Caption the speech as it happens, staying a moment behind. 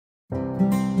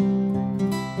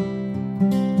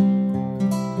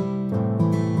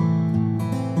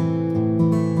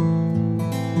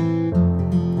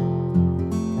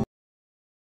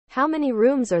How many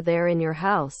rooms are there in your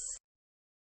house?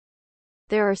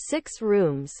 There are 6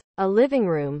 rooms, a living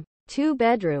room, 2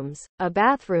 bedrooms, a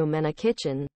bathroom and a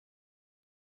kitchen.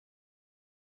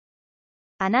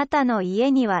 あなたの家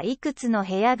にはいくつの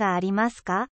部屋があります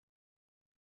か？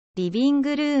リビン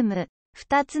グルーム、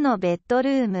2つのベッドル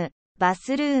ーム、バ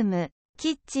スルーム、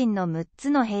キッチンの6つ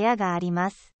の部屋がありま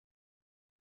す。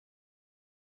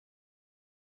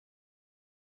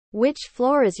Which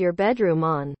floor is your bedroom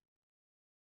on?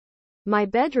 My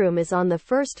bedroom is on the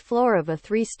first floor of a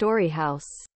 3-story house.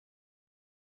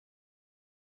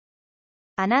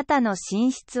 あなたの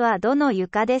寝室はどの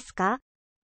床ですか？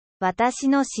私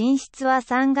の寝室は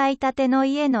3階建ての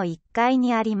家の1階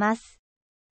にあります。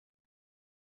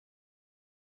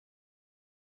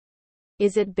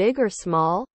Is it big or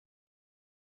small?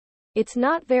 It's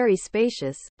not very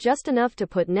spacious, just enough to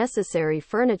put necessary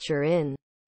furniture in.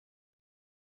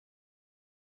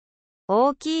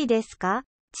 大きいですか？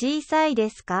小さいで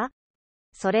すか？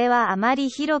それはあまり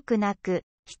広くなく、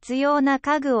必要な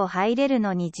家具を入れる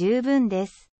のに十分で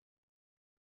す。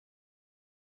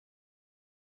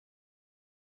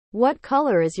What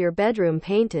color is your bedroom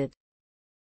painted?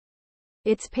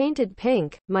 It's painted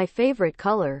pink, my favorite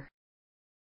color.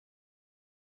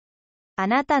 あ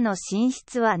なたの寝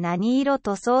室は何色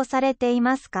塗装されてい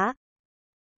ますか？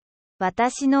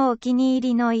私のお気に入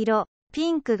りの色、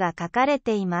ピンクが描かれ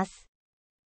ています。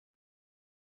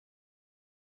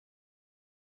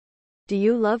Do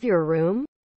you love your room?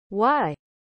 Why?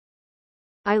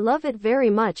 I love it very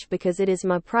much because it is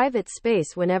my private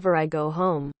space whenever I go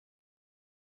home.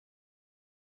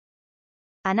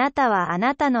 あなたはあ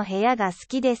なたの部屋が好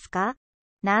きですか？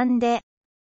なんで？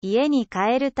家に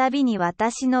帰るたびに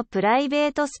私のプライベ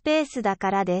ートスペースだか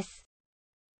らです。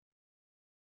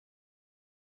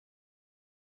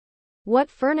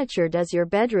What furniture does your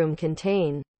bedroom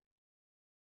contain?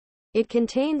 It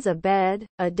contains a bed,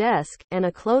 a desk, and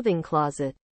a clothing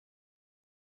closet.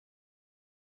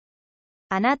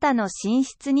 あなたの寝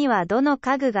室にはどの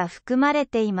家具が含まれ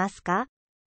ていますか？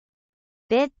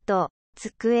ベッド、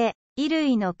机、衣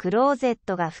類のクローゼッ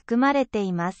トが含まれて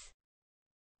います。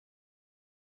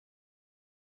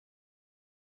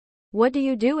What do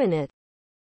you do in it?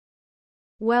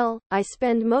 Well, I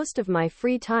spend most of my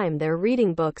free time there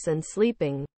reading books and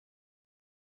sleeping.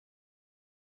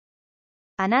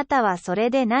 あなたはそれ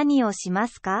で何をしま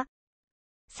すか？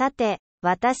さて、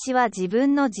私は自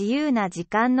分の自由な時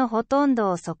間のほとんど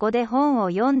をそこで本を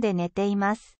読んで寝てい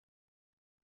ます。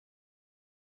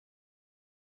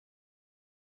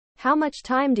How much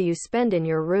time do you spend in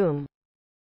your room?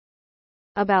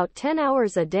 About 10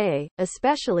 hours a day,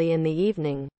 especially in the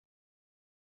evening.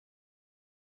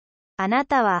 あな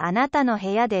たはあなたの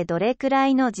部屋でどれくら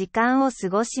いの時間を過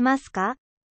ごしますか？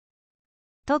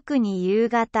特に夕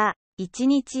方、1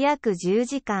日約10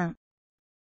時間。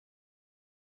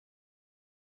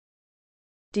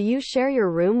Do you share your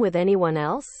room with anyone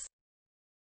else?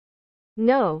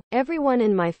 No, everyone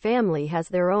in my family has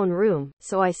their own room,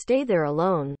 so I stay there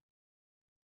alone.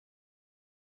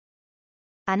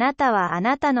 あなたはあ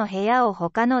なたの部屋を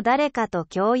他の誰かと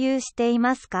共有してい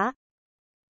ますか？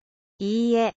い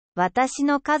いえ、私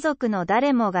の家族の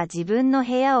誰もが自分の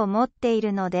部屋を持ってい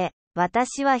るので、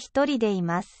私は一人でい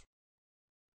ます。